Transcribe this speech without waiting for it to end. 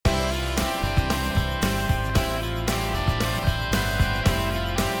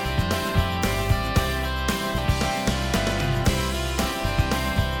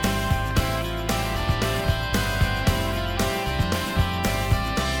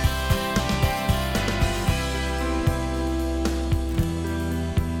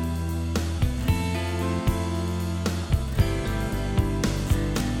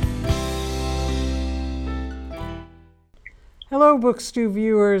Hello, Bookstew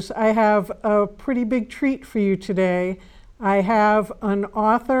viewers. I have a pretty big treat for you today. I have an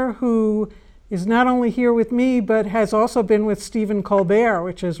author who is not only here with me, but has also been with Stephen Colbert,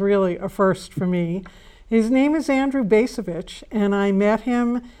 which is really a first for me. His name is Andrew Bacevich, and I met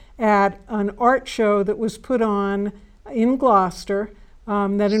him at an art show that was put on in Gloucester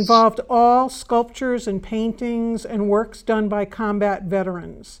that involved all sculptures and paintings and works done by combat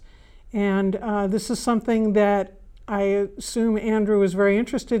veterans. And this is something that I assume Andrew is very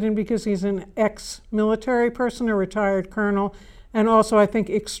interested in because he's an ex-military person, a retired colonel, and also I think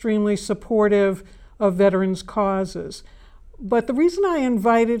extremely supportive of veterans' causes. But the reason I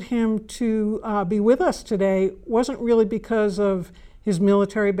invited him to be with us today wasn't really because of his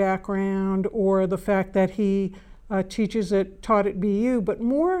military background or the fact that he taught at BU, but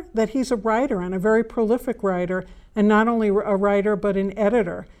more that he's a writer and a very prolific writer, and not only a writer but an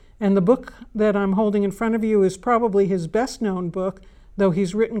editor. And the book that I'm holding in front of you is probably his best known book, though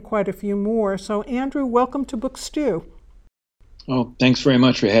he's written quite a few more. So Andrew, welcome to Bookstew. Oh, thanks very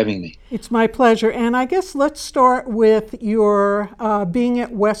much for having me. It's my pleasure. And I guess let's start with your being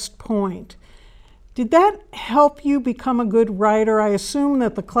at West Point. Did that help you become a good writer? I assume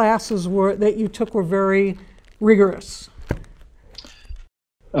that the classes that you took were very rigorous.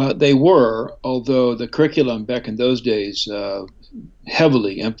 They were, although the curriculum back in those days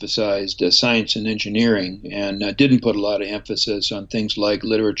heavily emphasized science and engineering and didn't put a lot of emphasis on things like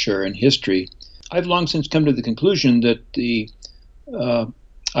literature and history. I've long since come to the conclusion that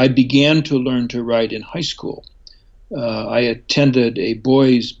I began to learn to write in high school. I attended a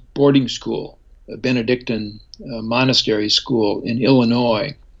boys' boarding school, a Benedictine monastery school in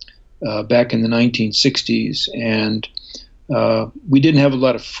Illinois back in the 1960s, and we didn't have a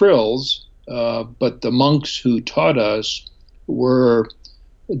lot of frills, but the monks who taught us were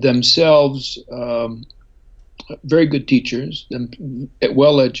themselves very good teachers,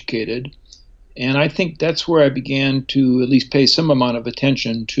 well educated, and I think that's where I began to at least pay some amount of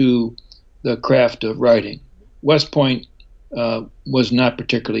attention to the craft of writing. West Point was not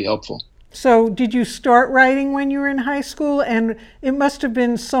particularly helpful. So did you start writing when you were in high school? And it must have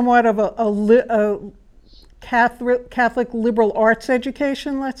been somewhat of a Catholic liberal arts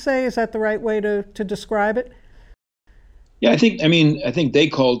education, let's say. Is that the right way to describe it? Yeah, I think they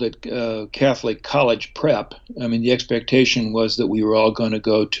called it Catholic college prep. I mean, the expectation was that we were all going to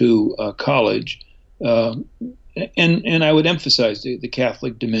go to college, and I would emphasize the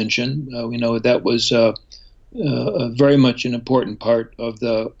Catholic dimension. We know that was very much an important part of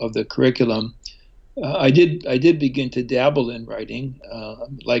the curriculum. I did begin to dabble in writing,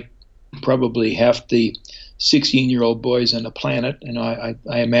 like probably half the 16-year-old boys on the planet. You know,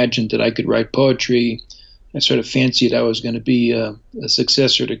 I imagined that I could write poetry. I sort of fancied I was going to be a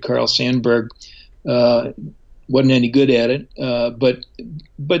successor to Carl Sandburg. Wasn't any good at it,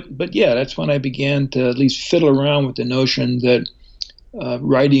 but yeah, that's when I began to at least fiddle around with the notion that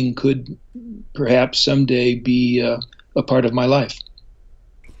writing could perhaps someday be a part of my life.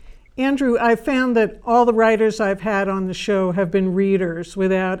 Andrew, I've found that all the writers I've had on the show have been readers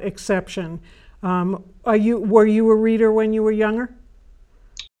without exception. Were you a reader when you were younger?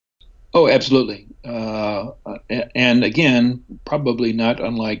 Oh, absolutely. And again, probably not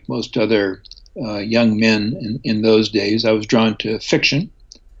unlike most other young men in those days, I was drawn to fiction,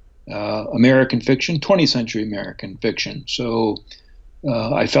 American fiction, 20th century American fiction. So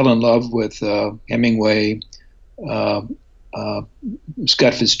I fell in love with Hemingway,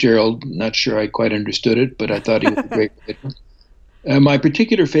 Scott Fitzgerald. Not sure I quite understood it, but I thought he was a great writer. My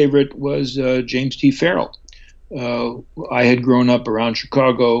particular favorite was James T. Farrell. I had grown up around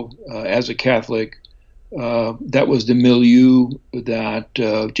Chicago as a Catholic. That was the milieu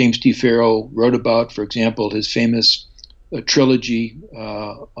that James T. Farrell wrote about. For example, his famous trilogy,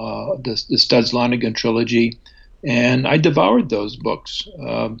 the Studs-Lonigan trilogy, and I devoured those books.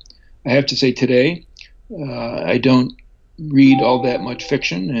 I have to say today, I don't read all that much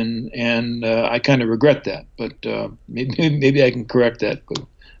fiction, and I kind of regret that. But maybe I can correct that.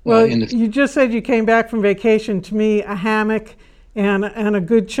 Well, you just said you came back from vacation. To me, a hammock and a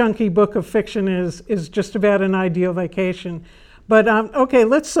good chunky book of fiction is just about an ideal vacation. But okay,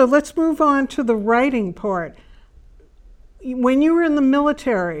 let's move on to the writing part. When you were in the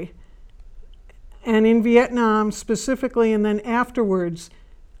military and in Vietnam specifically, and then afterwards,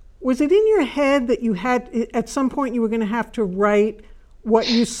 was it in your head that you had at some point you were going to have to write what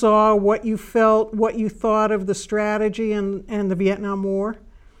you saw, what you felt, what you thought of the strategy and the Vietnam War?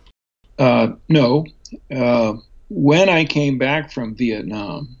 No. When I came back from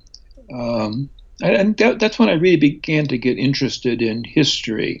Vietnam, and that's when I really began to get interested in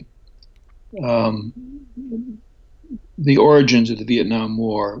history. the origins of the Vietnam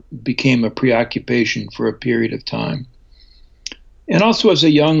War became a preoccupation for a period of time. And also, as a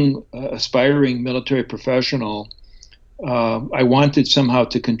young, aspiring military professional, I wanted somehow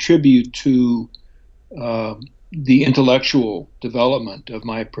to contribute to the intellectual development of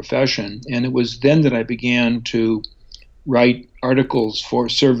my profession. And it was then that I began to write articles for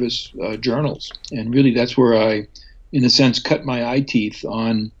service journals. And really, that's where I, in a sense, cut my eye teeth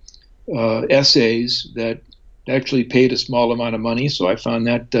on essays that actually paid a small amount of money. So I found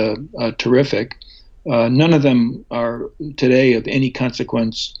that terrific. None of them are today of any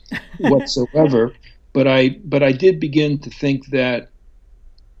consequence whatsoever. But I did begin to think that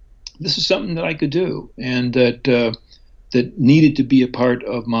this is something that I could do, and that needed to be a part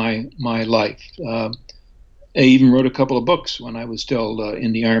of my life. I even wrote a couple of books when I was still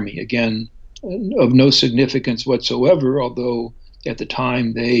in the Army. Again, of no significance whatsoever, although at the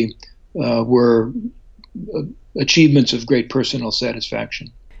time they were achievements of great personal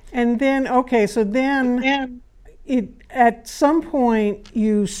satisfaction. And then, okay, so then at some point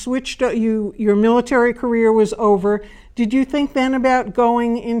you switched, your military career was over. Did you think then about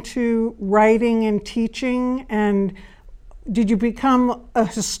going into writing and teaching? And did you become a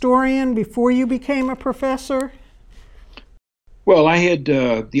historian before you became a professor? Well, I had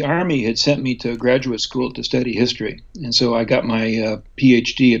the Army had sent me to graduate school to study history, and so I got my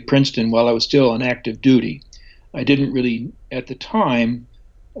PhD at Princeton while I was still on active duty. I didn't really, at the time,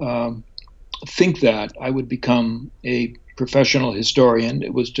 think that I would become a professional historian.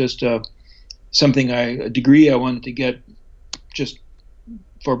 It was just a degree I wanted to get just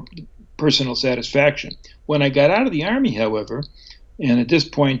for personal satisfaction. When I got out of the Army, however, and at this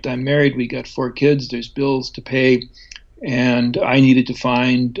point I'm married, we got 4 kids, there's bills to pay, and I needed to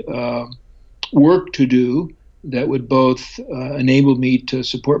find work to do that would both enable me to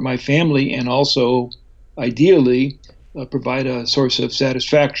support my family and also, ideally, provide a source of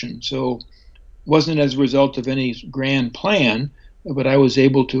satisfaction. So it wasn't as a result of any grand plan, but I was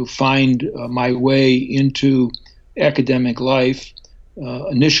able to find my way into academic life,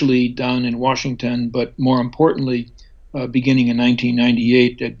 initially down in Washington, but more importantly, beginning in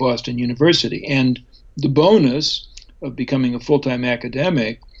 1998 at Boston University. And the bonus of becoming a full-time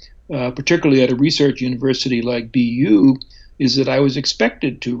academic, particularly at a research university like BU, is that I was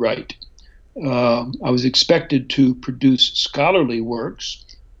expected to write. I was expected to produce scholarly works,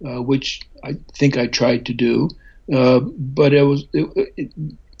 which I think I tried to do, but I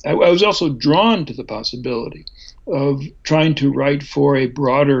was also drawn to the possibility of trying to write for a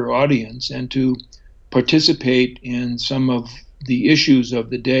broader audience and to participate in some of the issues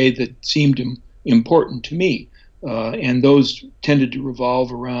of the day that seemed important to me. And those tended to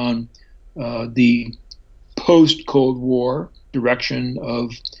revolve around the post-Cold War direction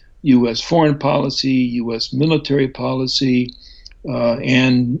of U.S. foreign policy, U.S. military policy,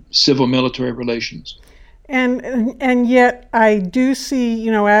 and civil-military relations. And yet I do see,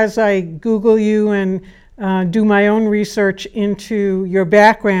 as I Google you and do my own research into your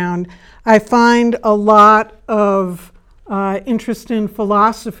background, I find a lot of interest in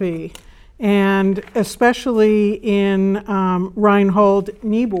philosophy, and especially in Reinhold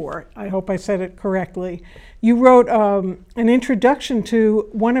Niebuhr. I hope I said it correctly. You wrote an introduction to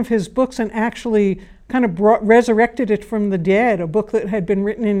one of his books and actually kind of resurrected it from the dead, a book that had been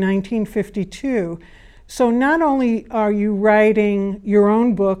written in 1952. So not only are you writing your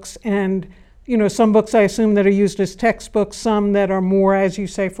own books, and some books I assume that are used as textbooks, some that are more, as you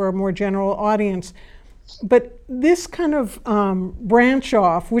say, for a more general audience, but this kind of branch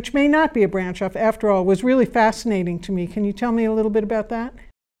off, which may not be a branch off after all, was really fascinating to me. Can you tell me a little bit about that?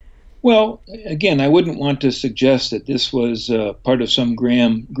 Well, again, I wouldn't want to suggest that this was part of some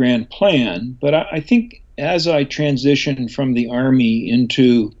grand plan, but I think as I transitioned from the Army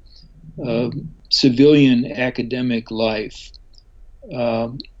into civilian academic life,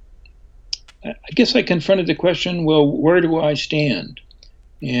 I guess I confronted the question, well, where do I stand?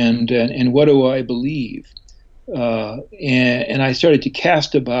 And what do I believe? And I started to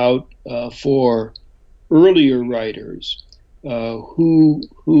cast about for earlier writers who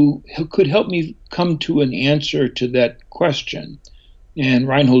could help me come to an answer to that question. And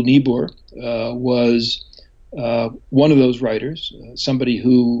Reinhold Niebuhr was one of those writers, somebody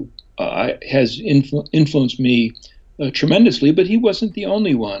who has influenced me tremendously, but he wasn't the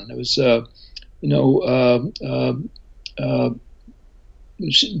only one. It was,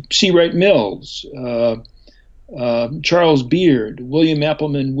 C. Wright Mills, Charles Beard, William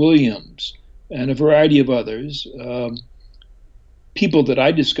Appleman Williams, and a variety of others. People that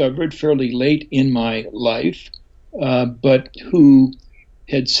I discovered fairly late in my life, but who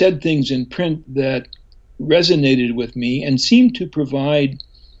had said things in print that resonated with me and seemed to provide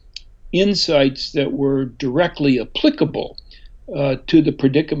insights that were directly applicable to the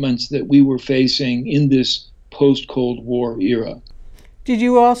predicaments that we were facing in this post-Cold War era. Did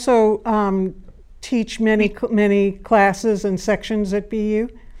you also teach many classes and sections at BU?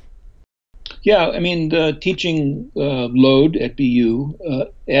 Yeah, I mean, the teaching load at BU,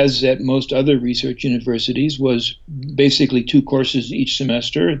 as at most other research universities, was basically 2 courses each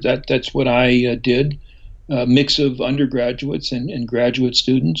semester. That's what I did, a mix of undergraduates and graduate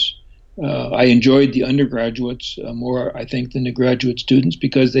students. I enjoyed the undergraduates more, I think, than the graduate students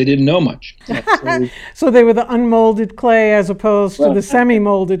because they didn't know much. So they were the unmolded clay as opposed to the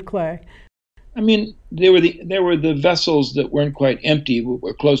semi-molded clay. I mean, they were the vessels that weren't quite empty,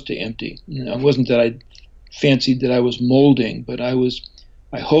 were close to empty. It wasn't that I fancied that I was molding, but I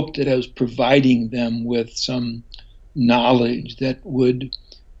hoped that I was providing them with some knowledge that would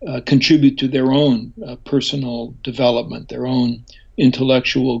contribute to their own personal development, their own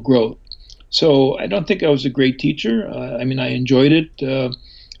intellectual growth. So I don't think I was a great teacher. I mean, I enjoyed it.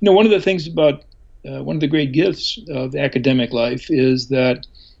 One of the things about one of the great gifts of academic life is that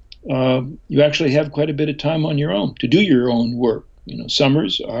you actually have quite a bit of time on your own to do your own work.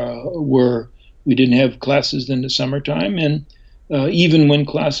 Summers were, we didn't have classes in the summertime, and even when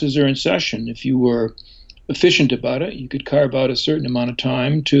classes are in session, if you were efficient about it, you could carve out a certain amount of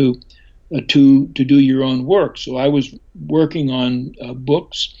time to do your own work. So I was working on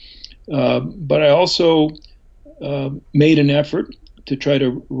books, but I also made an effort to try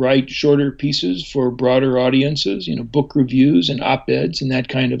to write shorter pieces for broader audiences, book reviews and op-eds and that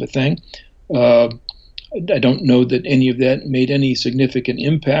kind of a thing. I don't know that any of that made any significant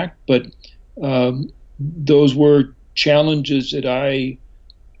impact, but those were challenges that I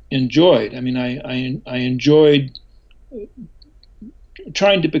enjoyed. I mean, I enjoyed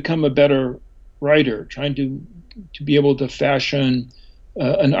trying to become a better writer, trying to be able to fashion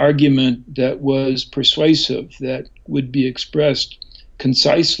an argument that was persuasive, that would be expressed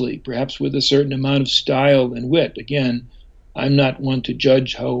concisely, perhaps with a certain amount of style and wit. Again, I'm not one to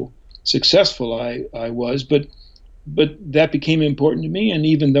judge how successful I was, but that became important to me. And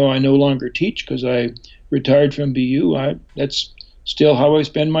even though I no longer teach because I retired from BU, that's still how I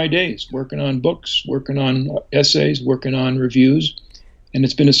spend my days, working on books, working on essays, working on reviews. And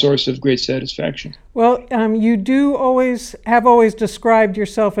it's been a source of great satisfaction. Well, you have always described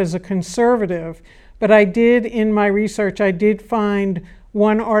yourself as a conservative, but in my research, I did find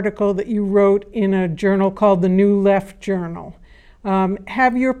one article that you wrote in a journal called the New Left Journal.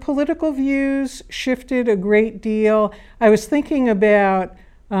 Have your political views shifted a great deal? I was thinking about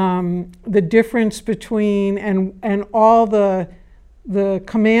the difference between and all the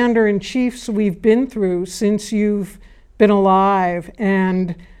commander-in-chiefs we've been through since you've been alive,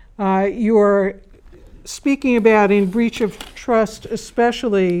 and you're speaking about in breach of trust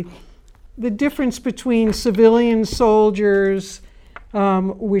especially the difference between civilian soldiers,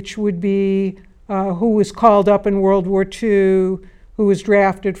 which would be who was called up in World War II, who was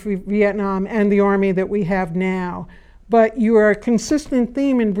drafted for Vietnam, and the army that we have now. But your consistent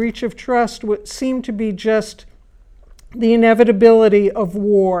theme in breach of trust would seem to be just the inevitability of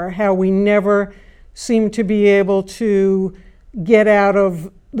war, how we never seem to be able to get out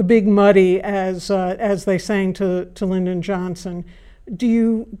of the big muddy, as they sang to Lyndon Johnson. Do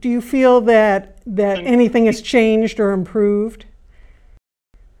you feel that anything has changed or improved?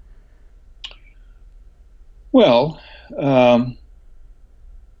 Well,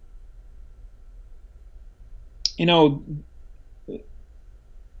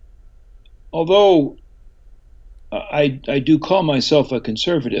 although I do call myself a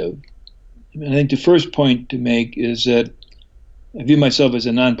conservative, I think the first point to make is that I view myself as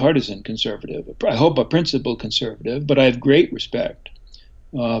a nonpartisan conservative. I hope a principled conservative, but I have great respect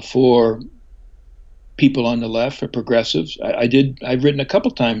for people on the left, for progressives. I've written a couple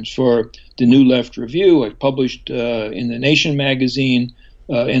times for the New Left Review. I've published in the Nation magazine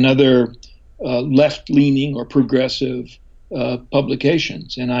and other left-leaning or progressive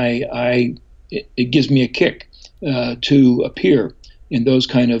publications, and it gives me a kick to appear in those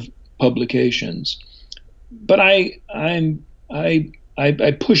kind of publications. But I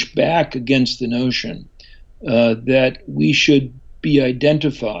push back against the notion that we should be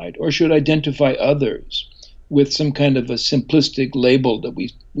identified or should identify others with some kind of a simplistic label that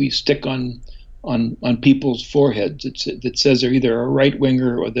we stick on people's foreheads that says they're either a right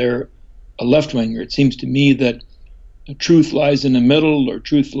winger or they're a left winger. It seems to me that truth lies in the middle, or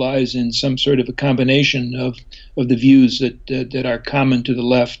truth lies in some sort of a combination of the views that are common to the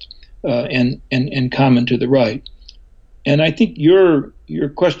left and common to the right. And I think your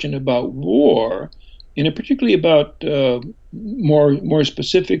question about war and particularly about more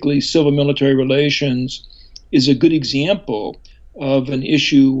specifically civil military relations, is a good example of an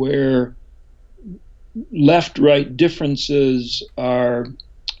issue where left-right differences are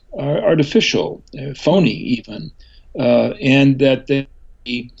artificial, phony even, and that there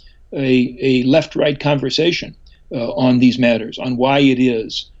be a left-right conversation on these matters, on why it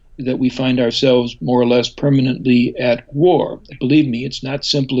is that we find ourselves more or less permanently at war. Believe me, it's not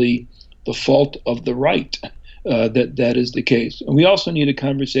simply the fault of the right that is the case. And we also need a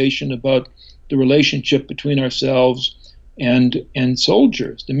conversation about the relationship between ourselves and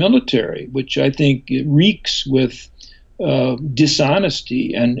soldiers, the military, which I think reeks with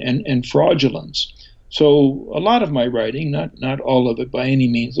dishonesty and fraudulence. So a lot of my writing, not all of it by any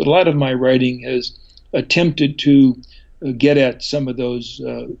means, a lot of my writing has attempted to get at some of those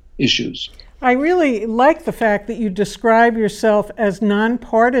issues. I really like the fact that you describe yourself as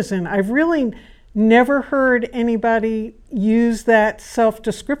nonpartisan. I've really never heard anybody use that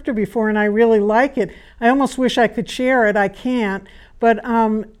self-descriptor before, and I really like it. I almost wish I could share it. I can't. But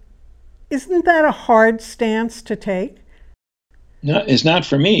isn't that a hard stance to take? No, it's not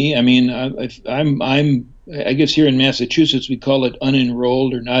for me. I mean, I guess here in Massachusetts we call it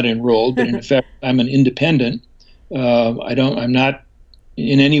unenrolled or not enrolled, but in effect, I'm an independent. I'm not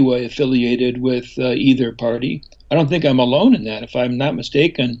in any way affiliated with either party. I don't think I'm alone in that. If I'm not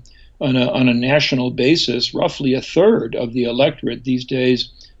mistaken, on a national basis, roughly a third of the electorate these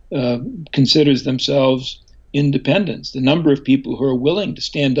days considers themselves independents. The number of people who are willing to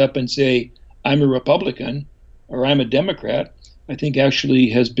stand up and say, I'm a Republican or I'm a Democrat, I think actually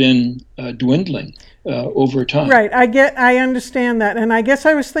has been dwindling over time. Right, I understand that. And I guess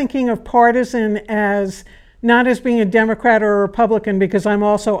I was thinking of partisan as not as being a Democrat or a Republican, because I'm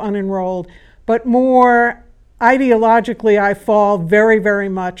also unenrolled, but more ideologically, I fall very, very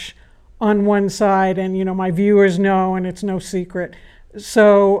much on one side, and my viewers know, and it's no secret.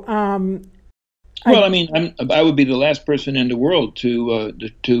 So, well, I mean, I would be the last person in the world to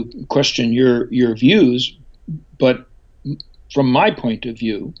question your views, but from my point of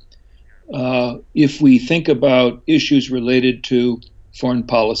view, if we think about issues related to foreign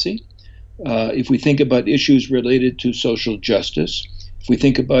policy, if we think about issues related to social justice, if we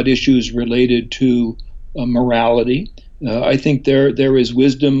think about issues related to morality, I think there is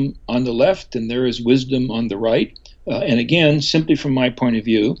wisdom on the left and there is wisdom on the right. And again, simply from my point of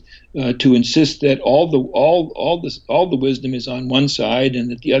view, to insist that all the wisdom is on one side and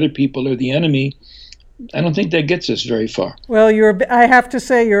that the other people are the enemy, I don't think that gets us very far. Well, I have to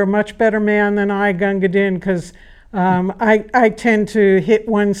say you're a much better man than I, Gunga Din, because I tend to hit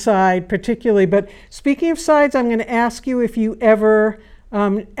one side particularly. But speaking of sides, I'm going to ask you if you ever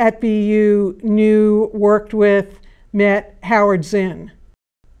at BU worked with, met Howard Zinn.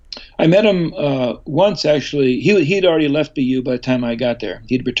 I met him once, actually. He'd already left BU by the time I got there.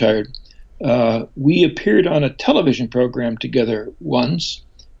 He'd retired. We appeared on a television program together once.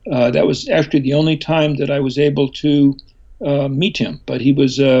 That was actually the only time that I was able to meet him. But he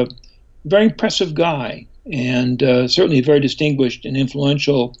was a very impressive guy and certainly a very distinguished and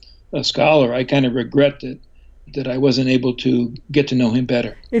influential scholar. I kind of regret that I wasn't able to get to know him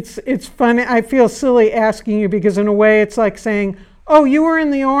better. It's funny. I feel silly asking you because in a way it's like saying, oh, you were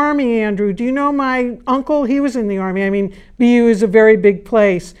in the Army, Andrew. Do you know my uncle? He was in the Army. I mean, BU is a very big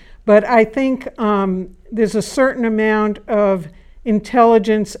place. But I think there's a certain amount of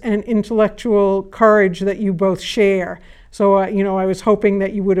intelligence and intellectual courage that you both share. So, I was hoping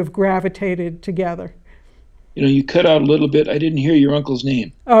that you would have gravitated together. You cut out a little bit. I didn't hear your uncle's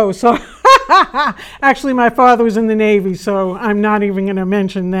name. Oh, so actually my father was in the Navy, so I'm not even going to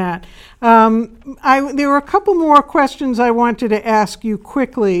mention that. There were a couple more questions I wanted to ask you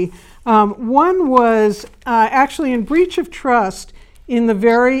quickly. One was actually in breach of trust, in the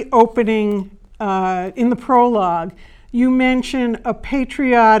very opening, in the prologue, you mention a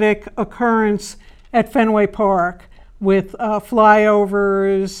patriotic occurrence at Fenway Park with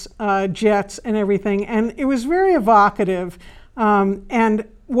flyovers, jets, and everything. And it was very evocative. And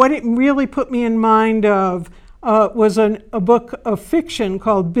what it really put me in mind of was a book of fiction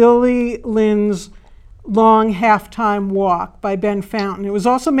called Billy Lynn's Long Halftime Walk by Ben Fountain. It was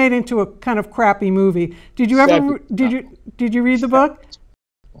also made into a kind of crappy movie. Did you read the book?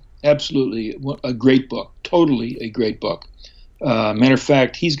 Absolutely, a great book. Totally a great book. Matter of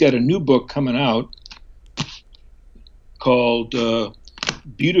fact, he's got a new book coming out called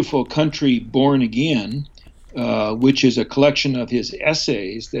Beautiful Country Born Again, which is a collection of his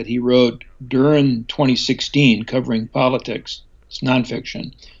essays that he wrote during 2016 covering politics. It's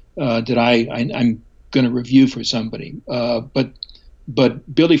nonfiction that I'm going to review for somebody. But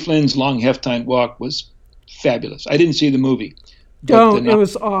but Billy Flynn's Long Halftime Walk was fabulous. I didn't see the movie. Don't. It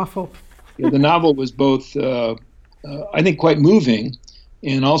was awful. The novel was both, I think, quite moving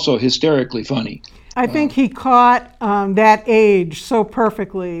and also hysterically funny. I think he caught that age so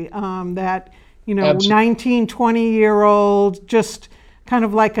perfectly, that, you know, Absolutely. 19, 20-year-old, just kind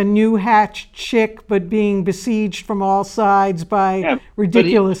of like a new hatched chick, but being besieged from all sides by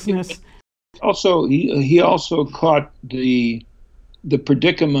ridiculousness. He also caught the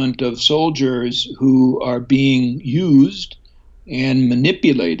predicament of soldiers who are being used and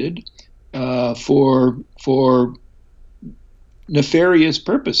manipulated for nefarious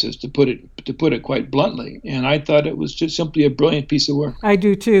purposes, to put it quite bluntly. And I thought it was just simply a brilliant piece of work. I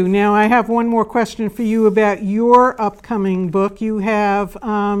do too. Now I have one more question for you about your upcoming book. You have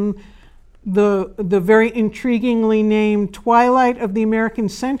the very intriguingly named Twilight of the American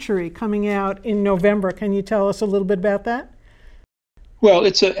Century coming out in November. Can you tell us a little bit about that? Well,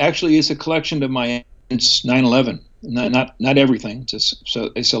 it's a collection of my 9/11. Not everything. It's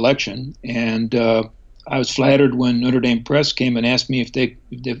a selection, and I was flattered when Notre Dame Press came and asked me if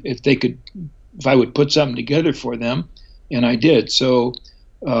I would put something together for them, and I did. So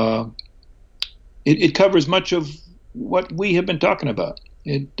it covers much of what we have been talking about.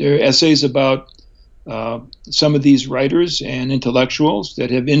 There are essays about some of these writers and intellectuals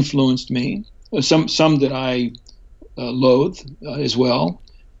that have influenced me. Some that I loathe as well.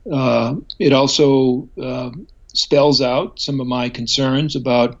 It also spells out some of my concerns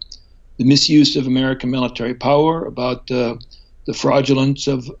about the misuse of American military power, about the fraudulence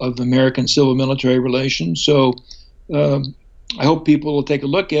of American civil military relations. So I hope people will take a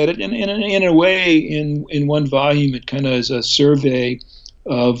look at it. And in a way, in one volume, it kind of is a survey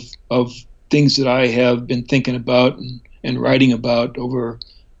of things that I have been thinking about and writing about over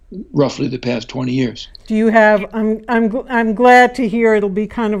roughly the past 20 years. Do you have, I'm glad to hear it'll be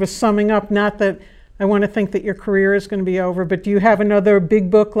kind of a summing up, not that I want to think that your career is going to be over, but do you have another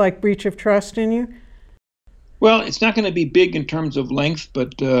big book like Breach of Trust in you? Well, it's not going to be big in terms of length,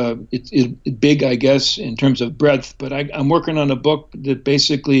 but it's big, I guess, in terms of breadth. But I'm working on a book that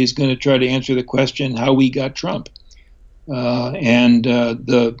basically is going to try to answer the question how we got Trump. And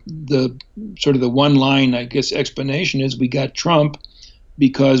the sort of the one line, I guess, explanation is we got Trump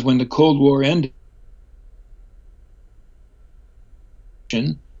because when the Cold War ended,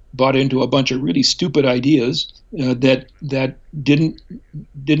 bought into a bunch of really stupid ideas that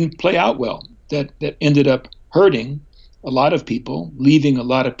didn't play out well, that ended up hurting a lot of people, leaving a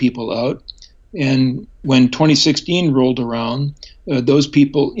lot of people out. And when 2016 rolled around, those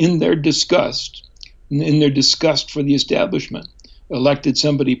people, in their disgust for the establishment, elected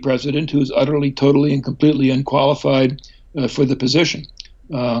somebody president who is utterly, totally, and completely unqualified for the position.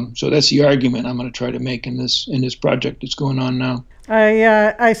 So that's the argument I'm going to try to make in this project that's going on now.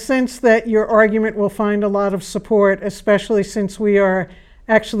 I sense that your argument will find a lot of support, especially since we are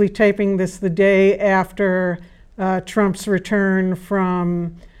actually taping this the day after Trump's return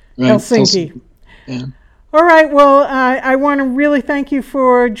from Helsinki. Yeah. All right, well, I want to really thank you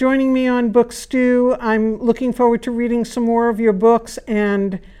for joining me on Book Stew. I'm looking forward to reading some more of your books,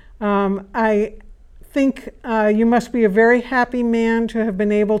 and I think you must be a very happy man to have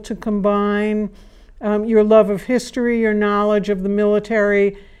been able to combine your love of history, your knowledge of the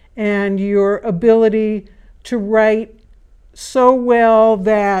military, and your ability to write so well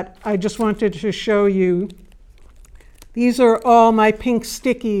that I just wanted to show you. These are all my pink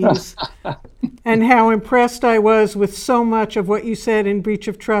stickies and how impressed I was with so much of what you said in Breach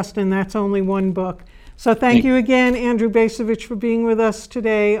of Trust, and that's only one book. So thank you again, Andrew Bacevich, for being with us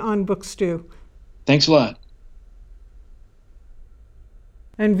today on Book Stew. Thanks a lot.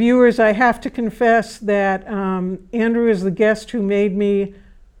 And viewers, I have to confess that Andrew is the guest who made me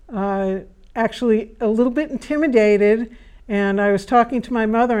actually a little bit intimidated. And I was talking to my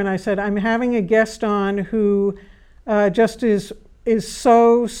mother and I said, I'm having a guest on who just is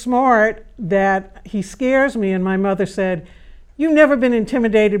so smart that he scares me. And my mother said, you've never been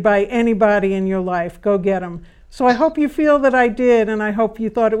intimidated by anybody in your life. Go get him. So I hope you feel that I did, and I hope you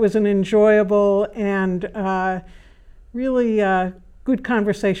thought it was an enjoyable and really good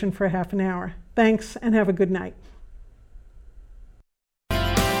conversation for half an hour. Thanks, and have a good night.